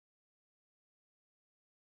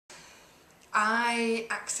I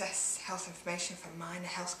access health information for minor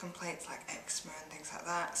health complaints like eczema and things like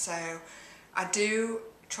that, so I do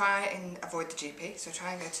try and avoid the GP, so I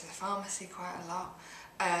try and go to the pharmacy quite a lot,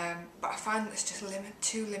 but I find there's just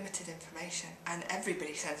too limited information, and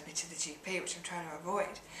everybody sends me to the GP, which I'm trying to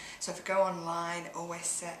avoid. So if I go online, it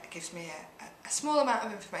always gives me a small amount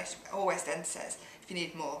of information, but always then says, if you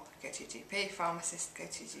need more, go to your GP, pharmacist, go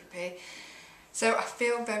to your GP. So I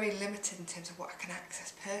feel very limited in terms of what I can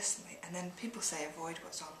access personally, and then people say avoid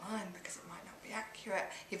what's online because it might not be accurate,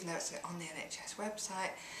 even though it's on the NHS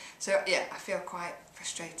website. So yeah, I feel quite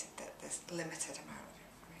frustrated that there's a limited amount of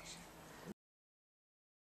information.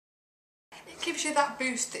 It gives you that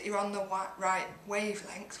boost that you're on the right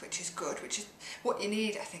wavelength, which is good, which is what you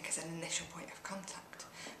need, I think, as an initial point of contact,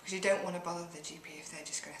 because you don't want to bother the GP if they're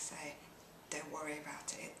just going to say, don't worry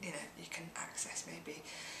about it. You know, you can access maybe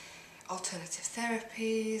alternative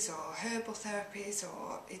therapies or herbal therapies,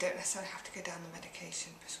 or you don't necessarily have to go down the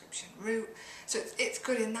medication prescription route. So it's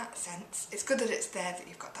good in that sense. It's good that it's there, that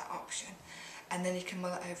you've got that option, and then you can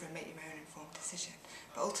mull it over and make your own informed decision.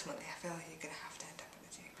 But ultimately I feel you're going to have to end up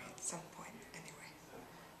at the GP at some point anyway.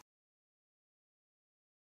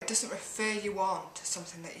 It doesn't refer you on to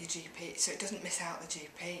something that your GP, so it doesn't miss out the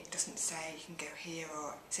GP. It doesn't say you can go here,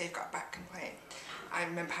 or say you've got a back complaint. I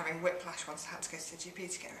remember having whiplash once. I had to go to the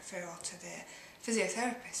GP to get a referral to the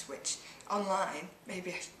physiotherapist, which online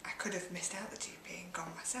maybe I could have missed out the GP and gone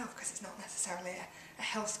myself, because it's not necessarily a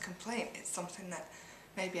health complaint. It's something that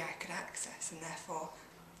maybe I could access and therefore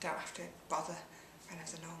don't have to bother kind of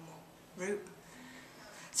the normal route.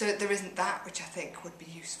 So there isn't that, which I think would be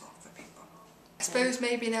useful for people. I suppose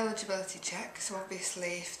maybe an eligibility check, so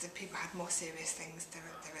obviously if the people had more serious things there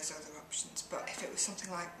is other options, but if it was something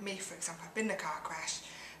like me, for example, I've been in a car crash,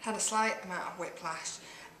 had a slight amount of whiplash,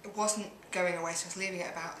 it wasn't going away, so I was leaving it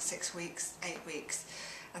about 6 weeks, 8 weeks,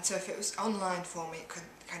 and so if it was online for me, it could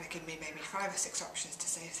kind of give me maybe 5 or 6 options to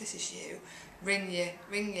say, if this is you, ring your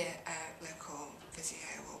local physio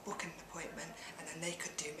or book an appointment, and then they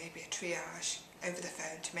could do maybe a triage over the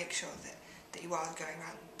phone to make sure that you are going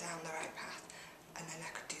down the right path. And then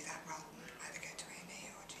I could do that rather than either go to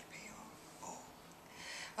A&E or GP or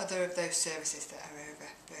other of those services that are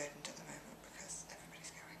over